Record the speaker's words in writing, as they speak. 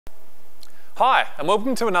Hi, and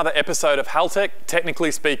welcome to another episode of Haltech,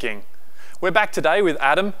 Technically Speaking. We're back today with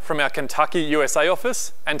Adam from our Kentucky, USA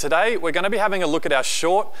office, and today we're going to be having a look at our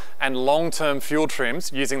short and long-term fuel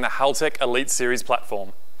trims using the Haltech Elite Series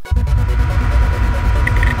platform.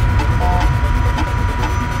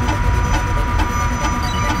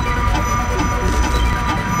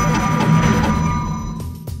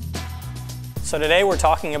 So today we're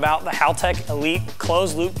talking about the Haltech Elite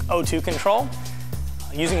Closed Loop O2 control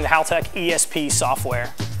using the Haltech ESP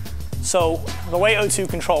software. So the way O2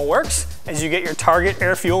 control works is you get your target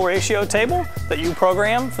air-fuel ratio table that you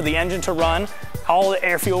program for the engine to run all the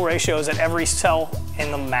air-fuel ratios at every cell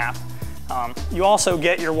in the map. You also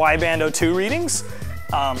get your wideband O2 readings.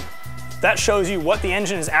 That shows you what the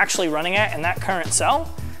engine is actually running at in that current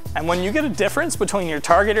cell. And when you get a difference between your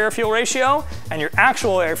target air-fuel ratio and your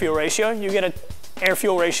actual air-fuel ratio, you get an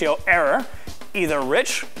air-fuel ratio error, either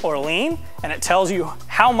rich or lean, and it tells you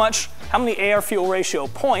how many air-fuel ratio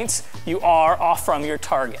points you are off from your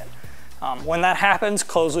target. When that happens,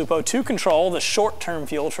 closed loop O2 control, the short-term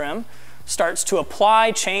fuel trim, starts to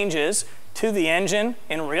apply changes to the engine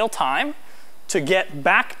in real time to get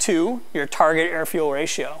back to your target air-fuel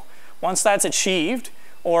ratio. Once that's achieved,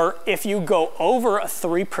 or if you go over a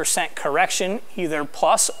 3% correction, either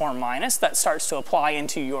plus or minus, that starts to apply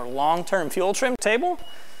into your long-term fuel trim table.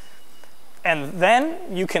 And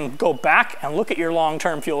then you can go back and look at your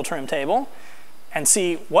long-term fuel trim table and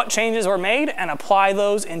see what changes were made and apply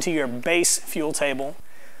those into your base fuel table.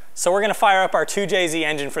 So we're going to fire up our 2JZ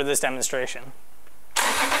engine for this demonstration.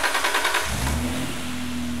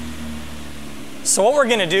 So what we're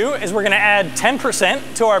going to do is we're going to add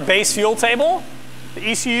 10% to our base fuel table. The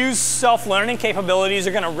ECU's self-learning capabilities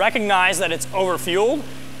are going to recognize that it's overfueled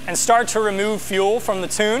and start to remove fuel from the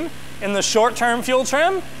tune in the short-term fuel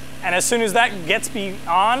trim. And as soon as that gets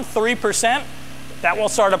beyond 3%, that will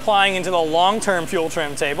start applying into the long-term fuel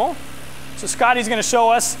trim table. So Scotty's going to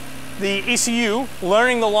show us the ECU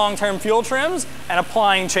learning the long-term fuel trims and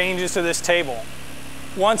applying changes to this table.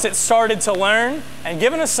 Once it's started to learn and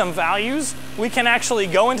given us some values, we can actually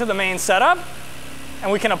go into the main setup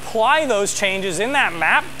and we can apply those changes in that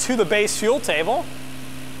map to the base fuel table.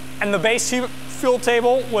 And the base fuel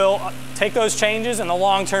table will take those changes and the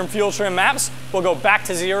long-term fuel trim maps will go back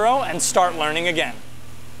to 0 and start learning again.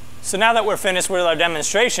 So now that we're finished with our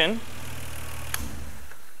demonstration,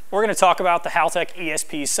 we're going to talk about the Haltech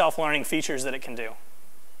ESP self-learning features that it can do.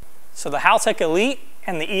 So the Haltech Elite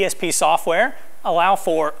and the ESP software allow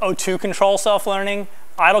for O2 control self-learning,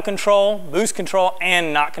 idle control, boost control,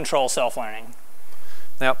 and not control self-learning.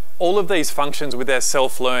 Now, all of these functions with their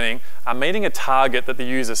self-learning are meeting a target that the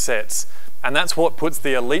user sets, and that's what puts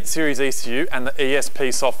the Elite Series ECU and the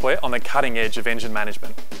ESP software on the cutting edge of engine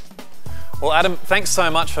management. Well, Adam, thanks so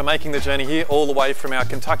much for making the journey here all the way from our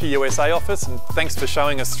Kentucky, USA office, and thanks for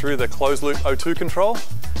showing us through the closed loop O2 control.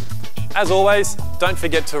 As always, don't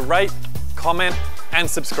forget to rate, comment, and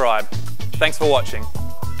subscribe. Thanks for watching.